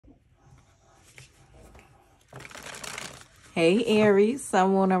Hey Aries,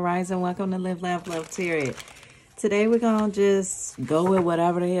 Sun, Moon, and Rising. Welcome to Live, Laugh, Love Tarot. Today we're going to just go with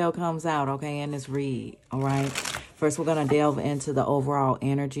whatever the hell comes out, okay, in this read, all right? First, we're going to delve into the overall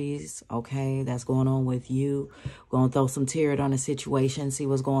energies, okay, that's going on with you. We're going to throw some tarot on the situation, see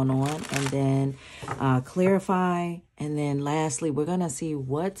what's going on, and then clarify. And then lastly, we're going to see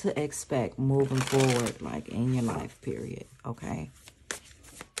what to expect moving forward, like in your life, period, okay?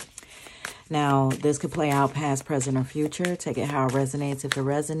 Now, this could play out past, present, or future. Take it how it resonates if it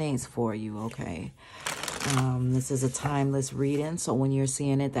resonates for you, okay? This is a timeless reading, so when you're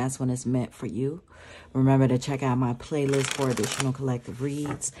seeing it, that's when it's meant for you. Remember to check out my playlist for additional collective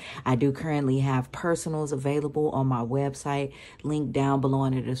reads. I do currently have personals available on my website, link down below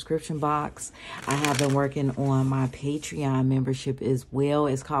in the description box. I have been working on my Patreon membership as well.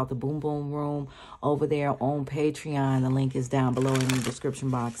 It's called the Boom Boom Room over there on Patreon. The link is down below in the description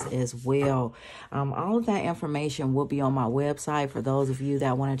box as well. All of that information will be on my website for those of you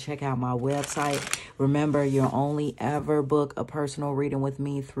that want to check out my website. Remember, you'll only ever book a personal reading with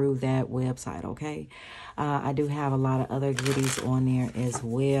me through that website, okay? I do have a lot of other goodies on there as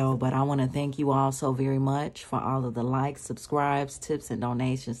well, but I want to thank you all so very much for all of the likes, subscribes, tips, and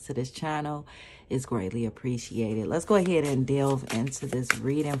donations to this channel. It's greatly appreciated. Let's go ahead and delve into this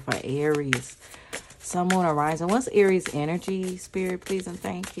reading for Aries. Sun, Moon, and Rising. What's Aries energy? Spirit, please and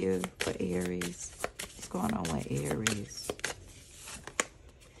thank you for Aries. What's going on with Aries?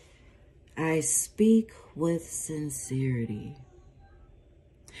 I speak with sincerity.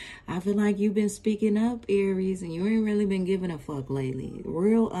 I feel like you've been speaking up, Aries, and you ain't really been giving a fuck lately.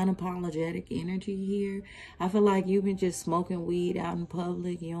 Real unapologetic energy here. I feel like you've been just smoking weed out in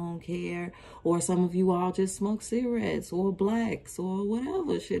public. You don't care. Or some of you all just smoke cigarettes or blacks or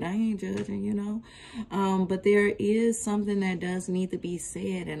whatever. Shit, I ain't judging, you know. But there is something that does need to be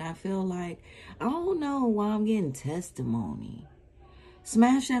said. And I feel like, I don't know why I'm getting testimony.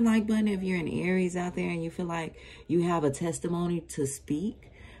 Smash that like button if you're an Aries out there and you feel like you have a testimony to speak.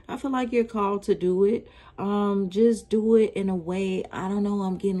 I feel like you're called to do it. Just do it in a way, I don't know,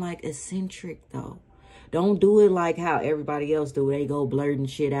 I'm getting like eccentric though. Don't do it like how everybody else do. They go blurting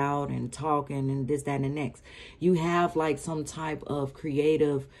shit out and talking and this, that, and the next. You have like some type of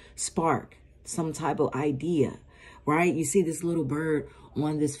creative spark, some type of idea, right? You see this little bird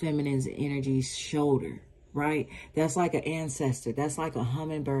on this feminine's energy's shoulder. Right? That's like an ancestor. That's like a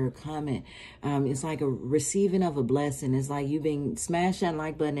hummingbird coming. It's like a receiving of a blessing. It's like you've been smash that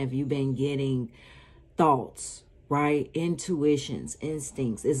like button if you've been getting thoughts, right? Intuitions,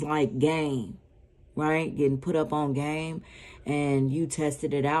 instincts. It's like game, right? Getting put up on game and you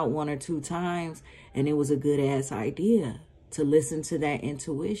tested it out 1 or 2 times and it was a good ass idea to listen to that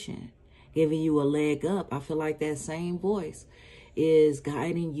intuition, giving you a leg up. I feel like that same voice is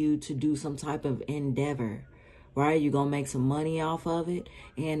guiding you to do some type of endeavor, right? You're going to make some money off of it,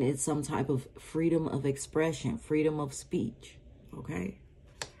 and it's some type of freedom of expression, freedom of speech, okay?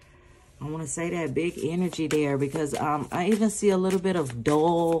 I want to say that big energy there because I even see a little bit of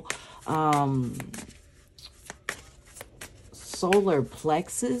dull solar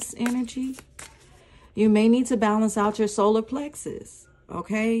plexus energy. You may need to balance out your solar plexus.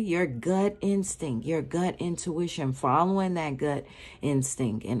 Okay, your gut instinct, your gut intuition, following that gut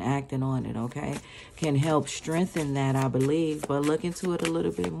instinct and acting on it, okay, can help strengthen that, I believe, but look into it a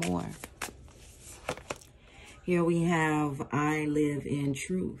little bit more. Here we have, I live in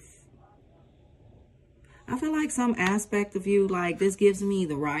truth. I feel like some aspect of you, like this gives me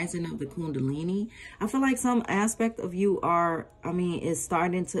the rising of the Kundalini. I feel like some aspect of you are, is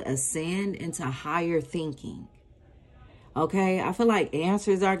starting to ascend into higher thinking. Okay, I feel like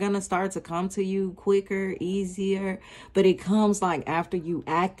answers are going to start to come to you quicker, easier, but it comes like after you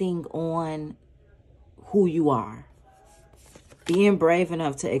acting on who you are. Being brave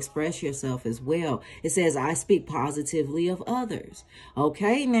enough to express yourself as well. It says, I speak positively of others.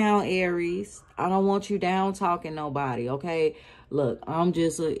 Okay, now, Aries, I don't want you down talking nobody, okay? Look, I'm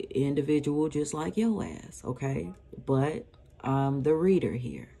just an individual just like your ass, okay? But I'm the reader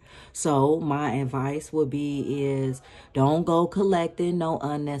here. So my advice would be is don't go collecting no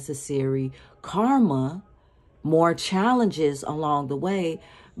unnecessary karma, more challenges along the way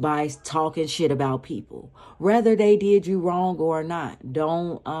by talking shit about people, whether they did you wrong or not.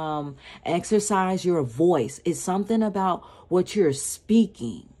 Don't exercise your voice. It's something about what you're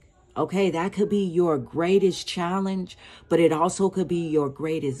speaking. Okay, that could be your greatest challenge, but it also could be your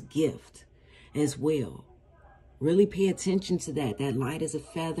greatest gift as well. Really pay attention to that. That light as a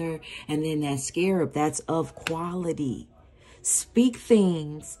feather. And then that scarab, that's of quality. Speak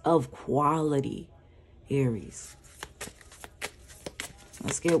things of quality, Aries.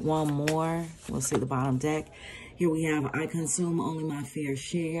 Let's get one more. We'll see the bottom deck. Here we have, I consume only my fair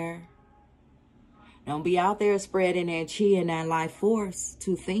share. Don't be out there spreading that chi and that life force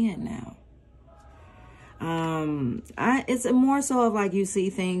too thin now. It's more so of like you see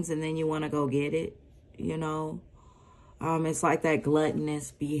things and then you want to go get it, you know. It's like that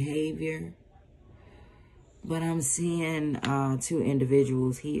gluttonous behavior. But I'm seeing two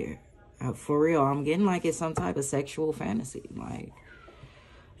individuals here. For real, I'm getting like it's some type of sexual fantasy. Like,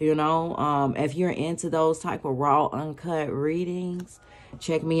 you know, if you're into those type of raw, uncut readings,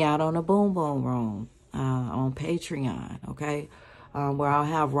 check me out on the Boom Boom Room on Patreon, okay? Where I'll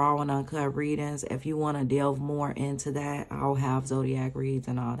have raw and uncut readings. If you want to delve more into that, I'll have zodiac reads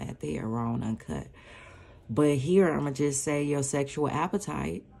and all that there, raw and uncut. But here, I'm going to just say your sexual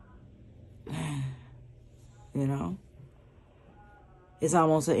appetite, you know, it's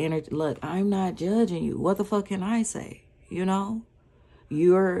almost an energy. Look, I'm not judging you. What the fuck can I say? You know,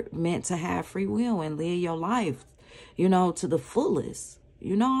 you're meant to have free will and live your life, you know, to the fullest.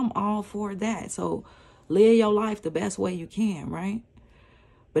 You know, I'm all for that. So live your life the best way you can, right?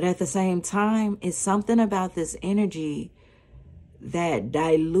 But at the same time, it's something about this energy that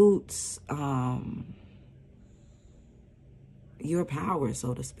dilutes your power,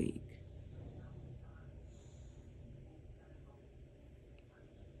 so to speak.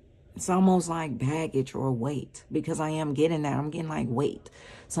 It's almost like baggage or weight, because I am getting that. I'm getting like weight.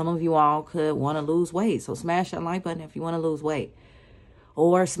 Some of you all could want to lose weight. So smash that like button if you want to lose weight.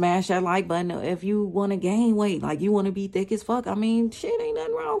 Or smash that like button if you want to gain weight. Like you want to be thick as fuck. I mean, shit, ain't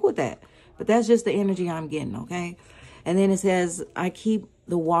nothing wrong with that. But that's just the energy I'm getting, okay? And then it says, I keep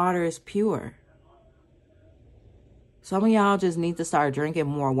the waters pure. Some of y'all just need to start drinking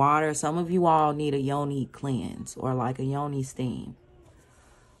more water. Some of you all need a yoni cleanse or like a yoni steam.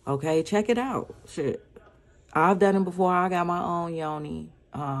 Okay, check it out. Shit, I've done it before. I got my own yoni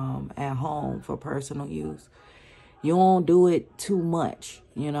at home for personal use. You don't do it too much,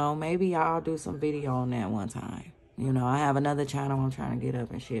 you know. Maybe I'll do some video on that one time. You know, I have another channel I'm trying to get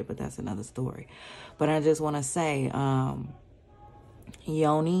up and shit, but that's another story. But I just want to say,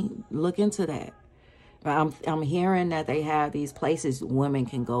 yoni, look into that. I'm hearing that they have these places women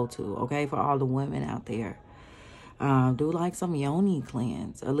can go to, okay, for all the women out there. Do like some yoni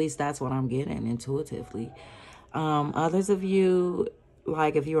cleanse. At least that's what I'm getting intuitively. Others of you,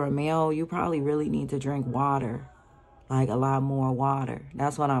 like if you're a male, you probably really need to drink water. Like a lot more water.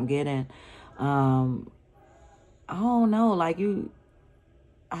 That's what I'm getting. I don't know. Like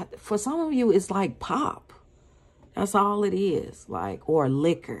for some of you, it's like pop. That's all it is. Like, or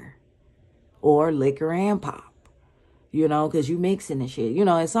liquor. Or liquor and pop. You know, because you mixing the shit. You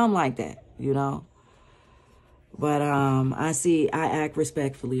know, it's something like that. You know. But I act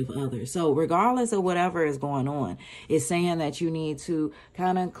respectfully of others. So regardless of whatever is going on, it's saying that you need to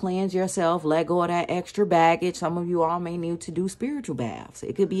kind of cleanse yourself, let go of that extra baggage. Some of you all may need to do spiritual baths.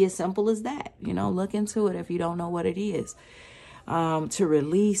 It could be as simple as that. You know, look into it if you don't know what it is. To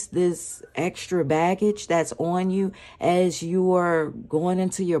release this extra baggage that's on you as you are going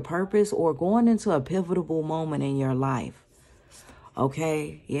into your purpose or going into a pivotal moment in your life.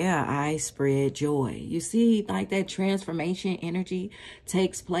 Okay, yeah, I spread joy. You see, like that transformation energy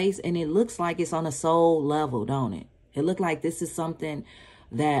takes place and it looks like it's on a soul level, don't it? It looks like this is something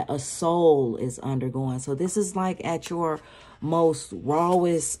that a soul is undergoing. So this is like at your most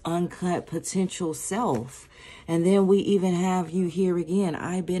rawest, uncut potential self. And then we even have you here again.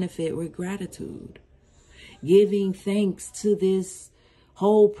 I benefit with gratitude. Giving thanks to this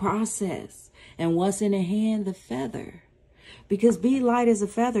whole process. And what's in the hand? The feather. Because be light as a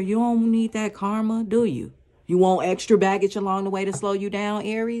feather. You don't need that karma, do you? You want extra baggage along the way to slow you down,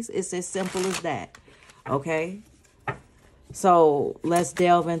 Aries? It's as simple as that. Okay? So let's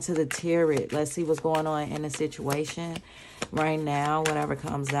delve into the tarot. Let's see what's going on in the situation right now. Whatever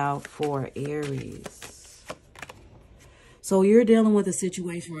comes out for Aries. So you're dealing with a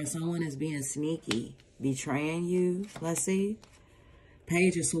situation where someone is being sneaky, betraying you. Let's see.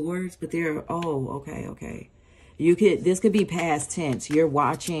 Page of Swords. But they're, oh, okay. This could be past tense. You're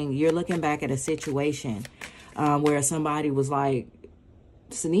looking back at a situation where somebody was like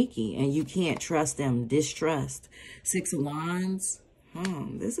sneaky and you can't trust them. Distrust. 6 of Wands.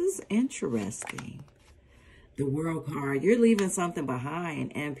 This is interesting. The World card. You're leaving something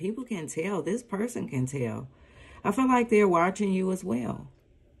behind and people can tell. This person can tell. I feel like they're watching you as well.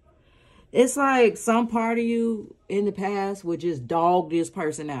 It's like some part of you in the past would just dog this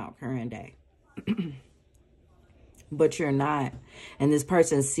person out current day. But you're not. And this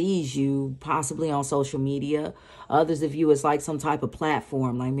person sees you possibly on social media. Others of you, it's like some type of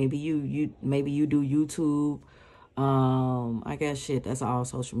platform. Like maybe you do YouTube. I guess shit, that's all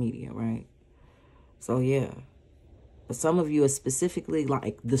social media, right? So yeah. some of you are specifically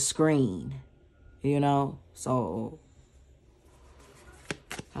like the screen, you know? So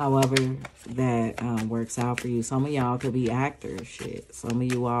however that works out for you. Some of y'all could be actors, shit. Some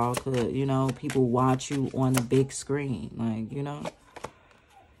of you all could, you know, people watch you on the big screen, like, you know.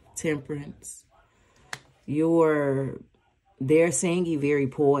 Temperance. They're saying you very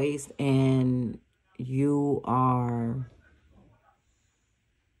poised, and you are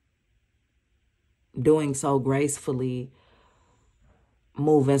doing so gracefully,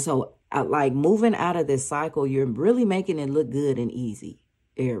 moving. So like moving out of this cycle, you're really making it look good and easy,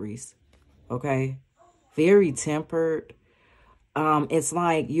 Aries. Okay. Very tempered. It's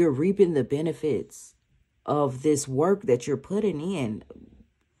like you're reaping the benefits of this work that you're putting in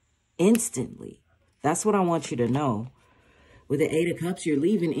instantly. That's what I want you to know. With the 8 of Cups, you're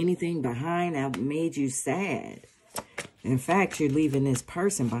leaving anything behind that made you sad. In fact, you're leaving this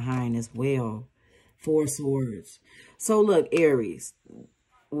person behind as well. 4 Swords. So look, Aries,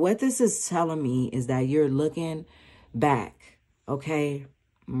 what this is telling me is that you're looking back, okay?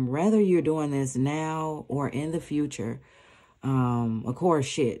 Whether you're doing this now or in the future, of course,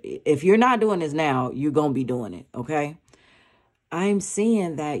 shit. If you're not doing this now, you're going to be doing it, okay? I'm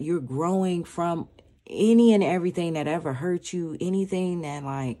seeing that you're growing from any and everything that ever hurt you, anything that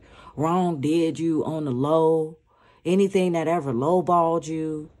like wrong did you on the low, anything that ever lowballed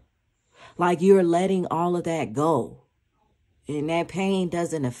you. Like you're letting all of that go. And that pain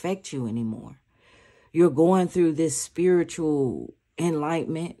doesn't affect you anymore. You're going through this spiritual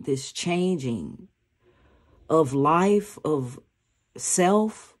enlightenment, this changing of life, of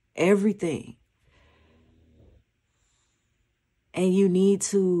self, everything. And you need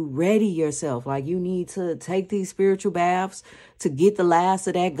to ready yourself. Like you need to take these spiritual baths to get the last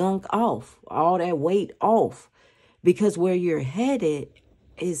of that gunk off, all that weight off. Because where you're headed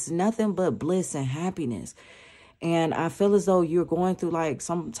is nothing but bliss and happiness. And I feel as though you're going through like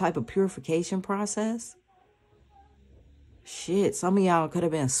some type of purification process. Shit, some of y'all could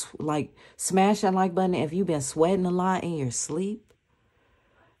have been like, smash that like button if you've been sweating a lot in your sleep.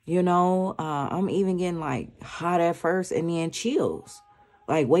 You know, I'm even getting like hot at first and then chills.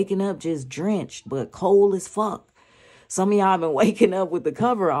 Like waking up just drenched, but cold as fuck. Some of y'all been waking up with the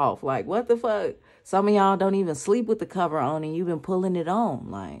cover off. Like, what the fuck? Some of y'all don't even sleep with the cover on and you've been pulling it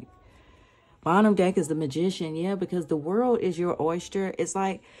on. Like, bottom deck is the Magician. Yeah, because the world is your oyster. It's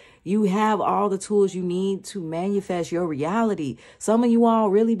like you have all the tools you need to manifest your reality. Some of you all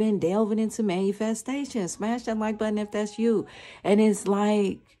really been delving into manifestation. Smash that like button if that's you. And it's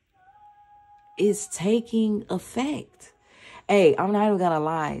like, it's taking effect. Hey, I'm not even gonna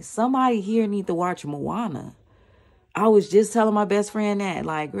lie. Somebody here need to watch Moana. I was just telling my best friend that.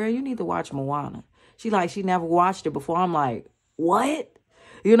 Like, girl, you need to watch Moana. She never watched it before. I'm like, what?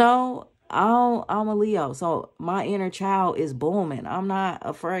 You know, I'm a Leo. So my inner child is booming. I'm not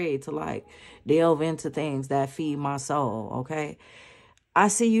afraid to like delve into things that feed my soul, okay? I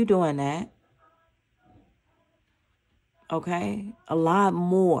see you doing that. Okay? A lot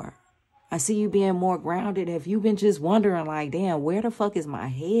more. I see you being more grounded. If you've been just wondering like, damn, where the fuck is my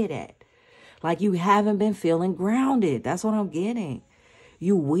head at? Like you haven't been feeling grounded. That's what I'm getting.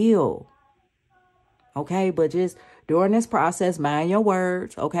 You will. Okay, but just during this process, mind your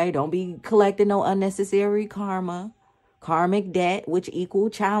words. Okay, don't be collecting no unnecessary karma, karmic debt, which equal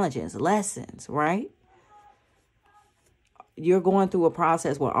challenges, lessons, right? You're going through a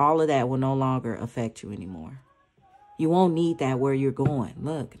process where all of that will no longer affect you anymore. You won't need that where you're going.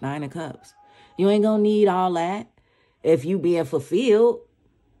 Look, 9 of Cups. You ain't gonna need all that. If you being fulfilled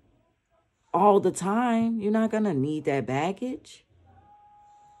all the time, you're not gonna need that baggage.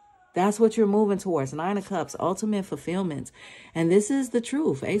 That's what you're moving towards. 9 of Cups, ultimate fulfillment. And this is the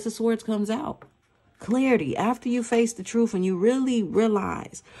truth. Ace of Swords comes out. Clarity. After you face the truth and you really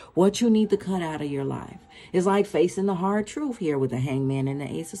realize what you need to cut out of your life. It's like facing the hard truth here with the Hangman and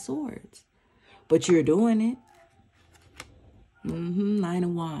the Ace of Swords. But you're doing it. 9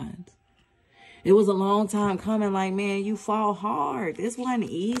 of Wands. It was a long time coming. Like, man, you fall hard. This wasn't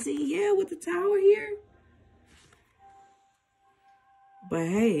easy. Yeah, with the Tower here. But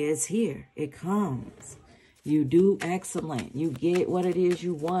hey, it's here. It comes. You do excellent. You get what it is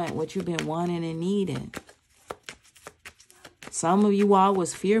you want, what you've been wanting and needing. Some of you all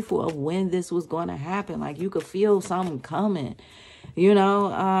was fearful of when this was going to happen. Like you could feel something coming. You know,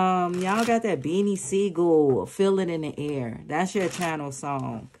 y'all got that Beanie Siegel, Feel It in the Air. That's your channel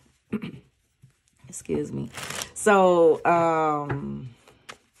song. Excuse me. So,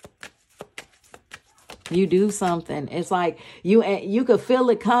 you do something. It's like you could feel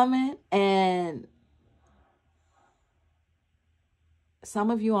it coming and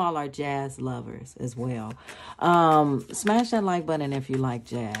Some of you all are jazz lovers as well. Smash that like button if you like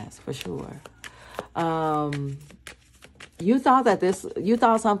jazz, for sure. You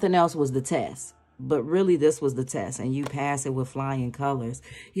thought something else was the test, but really this was the test, and you pass it with flying colors.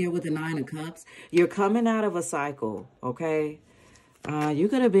 Here with the 9 of Cups, you're coming out of a cycle, okay? You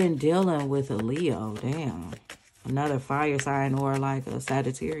could have been dealing with a Leo, damn. Another fire sign, or like a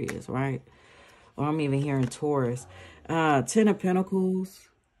Sagittarius, right? Or I'm even hearing Taurus. 10 of Pentacles.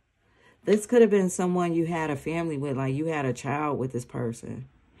 This could have been someone you had a family with, like you had a child with this person.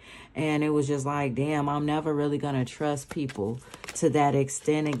 And it was just like, damn, I'm never really going to trust people to that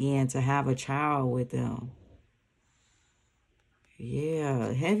extent again to have a child with them.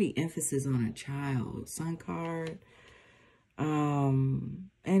 Yeah, heavy emphasis on a child. Sun card. And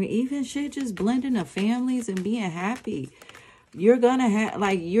even shit just blending the families and being happy. You're going to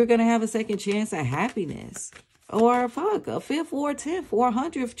have a second chance at happiness. Or fuck, a 5th or 10th or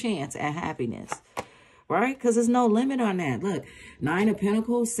 100th chance at happiness. Right? Because there's no limit on that. Look, 9 of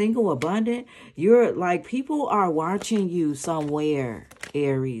Pentacles, single, abundant. You're like, people are watching you somewhere,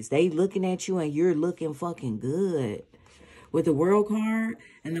 Aries. They looking at you and you're looking fucking good. With the World card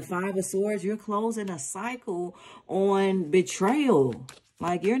and the 5 of Swords, you're closing a cycle on betrayal.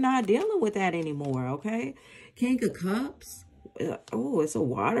 Like, you're not dealing with that anymore, okay? King of Cups. Oh, it's a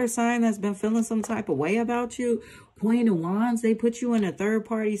water sign that's been feeling some type of way about you. Queen of Wands, they put you in a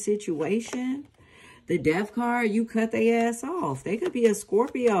third-party situation. The Death card, you cut their ass off. They could be a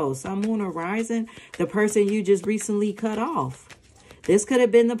Scorpio, Sun, Moon, or Rising, the person you just recently cut off. This could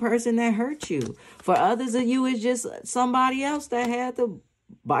have been the person that hurt you. For others of you, it's just somebody else that had to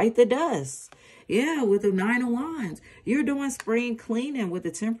bite the dust. Yeah, with the 9 of Wands. You're doing spring cleaning with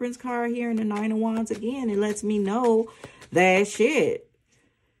the Temperance card here and the 9 of Wands again. It lets me know that shit,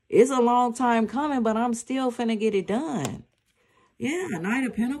 it's a long time coming, but I'm still finna get it done. Yeah, 9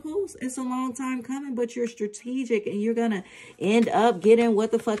 of Pentacles, it's a long time coming, but you're strategic and you're going to end up getting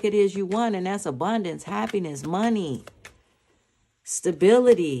what the fuck it is you want. And that's abundance, happiness, money,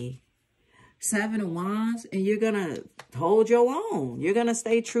 stability. 7 of Wands, and you're going to hold your own. You're going to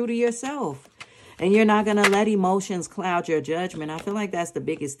stay true to yourself. And you're not going to let emotions cloud your judgment. I feel like that's the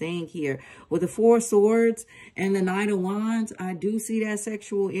biggest thing here. With the 4 of Swords and the 9 of Wands, I do see that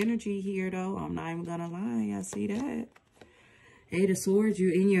sexual energy here, though. I'm not even going to lie. I see that. 8 of Swords,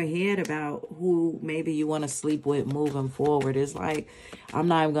 you're in your head about who maybe you want to sleep with moving forward. It's like, I'm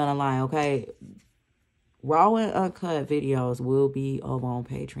not even going to lie, okay? Raw and uncut videos will be over on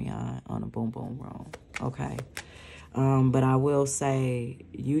Patreon on a Boom Boom Room, okay? But I will say,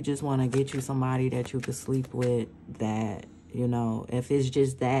 you just want to get you somebody that you could sleep with that, you know, if it's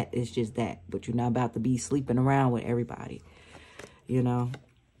just that, it's just that. But you're not about to be sleeping around with everybody, you know?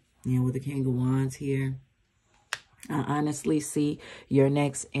 And with the King of Wands here, I honestly see your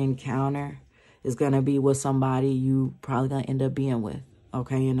next encounter is going to be with somebody you probably going to end up being with,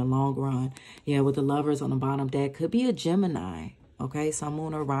 okay, in the long run. Yeah, with the Lovers on the bottom deck, could be a Gemini, okay, Sun,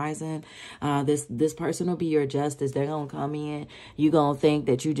 Moon, or Rising. This person will be your justice. They're going to come in. You're going to think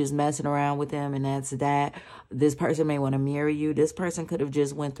that you just messing around with them, and that's that. This person may want to marry you. This person could have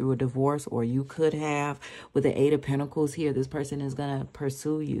just went through a divorce, or you could have. With the 8 of Pentacles here, this person is going to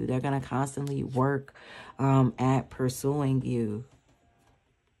pursue you. They're going to constantly work at pursuing you.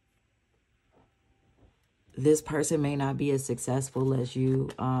 This person may not be as successful as you.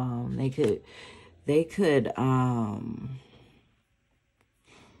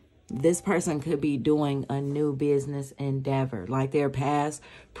 This person could be doing a new business endeavor. Like their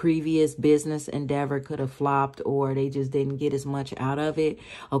previous business endeavor could have flopped, or they just didn't get as much out of it.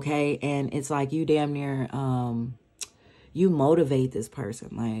 Okay. And it's like you damn near, you motivate this person.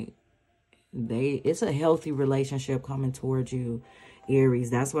 Like it's a healthy relationship coming towards you, Aries.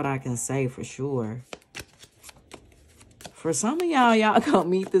 That's what I can say for sure. For some of y'all gonna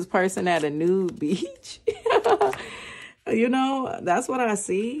meet this person at a nude beach. You know, that's what I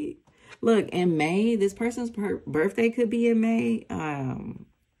see. Look, in May, this person's birthday could be in May.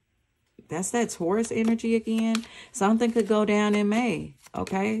 That's that Taurus energy again. Something could go down in May,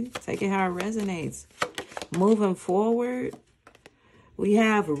 okay? Take it how it resonates. Moving forward, we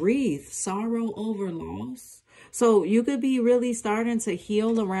have Wreath, sorrow over loss. So you could be really starting to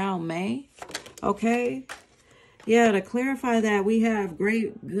heal around May, okay? Yeah, to clarify that, we have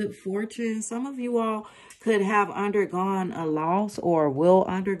great good fortune. Some of you all could have undergone a loss or will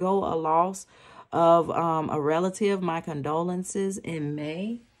undergo a loss of a relative. My condolences in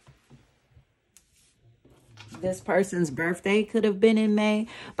May. This person's birthday could have been in May,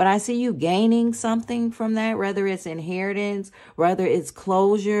 but I see you gaining something from that, whether it's inheritance, whether it's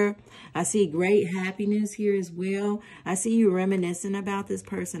closure. I see great happiness here as well. I see you reminiscing about this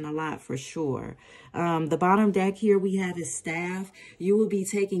person a lot for sure. The bottom deck here we have is staff. You will be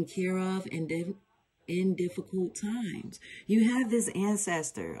taken care of in difficult times. You have this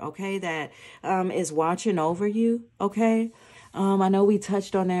ancestor, okay, that is watching over you, okay? I know we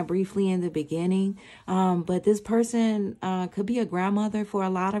touched on that briefly in the beginning, but this person could be a grandmother for a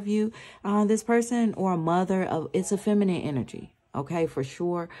lot of you. This person or a mother, it's a feminine energy, okay, for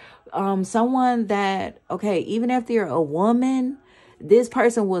sure. Someone that, okay, even if they're a woman, this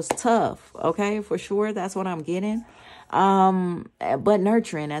person was tough, okay, for sure. That's what I'm getting. But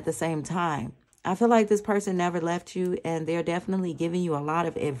nurturing at the same time. I feel like this person never left you, and they're definitely giving you a lot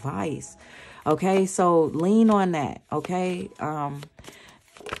of advice. Okay, so lean on that, okay?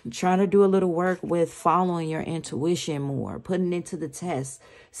 Trying to do a little work with following your intuition more, putting it to the test,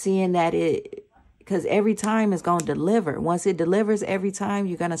 seeing that because every time it's going to deliver. Once it delivers every time,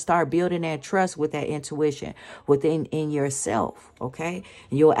 you're going to start building that trust with that intuition in yourself, okay?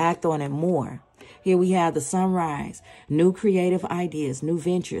 And you'll act on it more. Here we have the sunrise, new creative ideas, new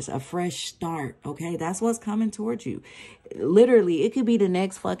ventures, a fresh start, okay? That's what's coming towards you. Literally, it could be the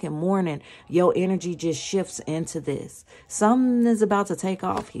next fucking morning. Your energy just shifts into this. Something is about to take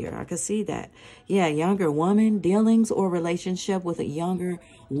off here. I can see that. Yeah, younger woman, dealings or relationship with a younger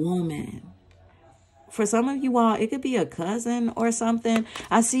woman. For some of you all, it could be a cousin or something.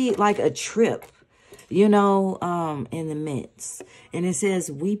 I see like a trip, you know, in the midst. And it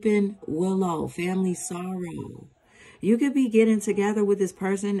says, weeping willow, family sorrow. You could be getting together with this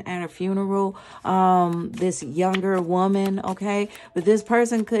person at a funeral, this younger woman, okay? But this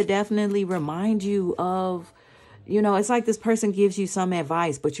person could definitely remind you of, you know, it's like this person gives you some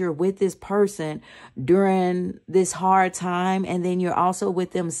advice, but you're with this person during this hard time. And then you're also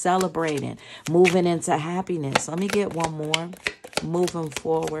with them celebrating, moving into happiness. Let me get one more. Moving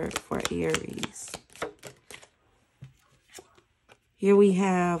forward for Aries. Here we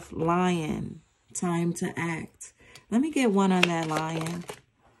have lion, time to act. Let me get one on that lion.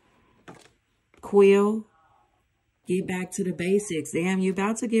 Quill, get back to the basics. Damn, you're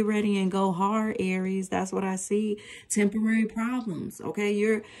about to get ready and go hard, Aries. That's what I see. Temporary problems, okay?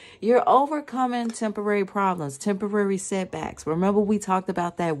 You're overcoming temporary problems, temporary setbacks. Remember we talked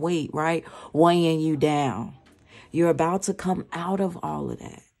about that weight, right? Weighing you down. You're about to come out of all of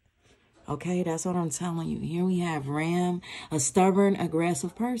that. Okay, that's what I'm telling you. Here we have Ram, a stubborn,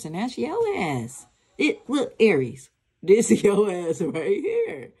 aggressive person. That's your ass. Look, Aries, this is your ass right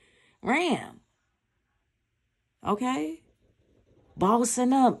here. Ram. Okay?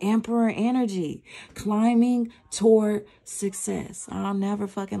 Bossing up, emperor energy, climbing toward success. I'll never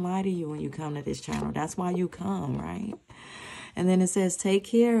fucking lie to you when you come to this channel. That's why you come, right? And then it says, take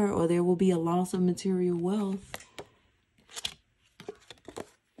care or there will be a loss of material wealth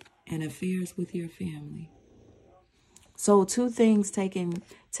and affairs with your family. So two things taken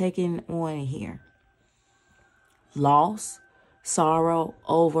on here. Loss, sorrow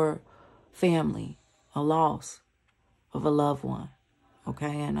over family, a loss of a loved one.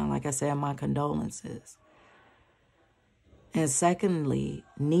 Okay, and like I said, my condolences. And secondly,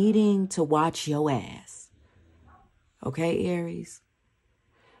 needing to watch your ass. Okay, Aries?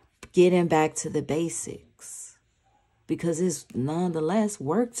 Getting back to the basics. Because it's nonetheless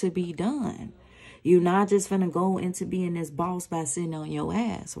work to be done. You're not just finna go into being this boss by sitting on your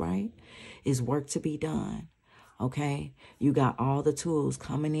ass, right? It's work to be done, okay? You got all the tools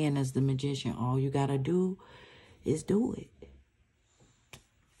coming in as the magician. All you got to do is do it.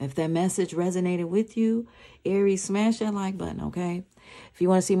 If that message resonated with you, Aries, smash that like button, okay? If you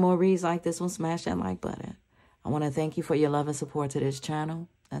want to see more reads like this one, smash that like button. I want to thank you for your love and support to this channel.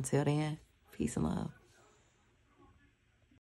 Until then, peace and love.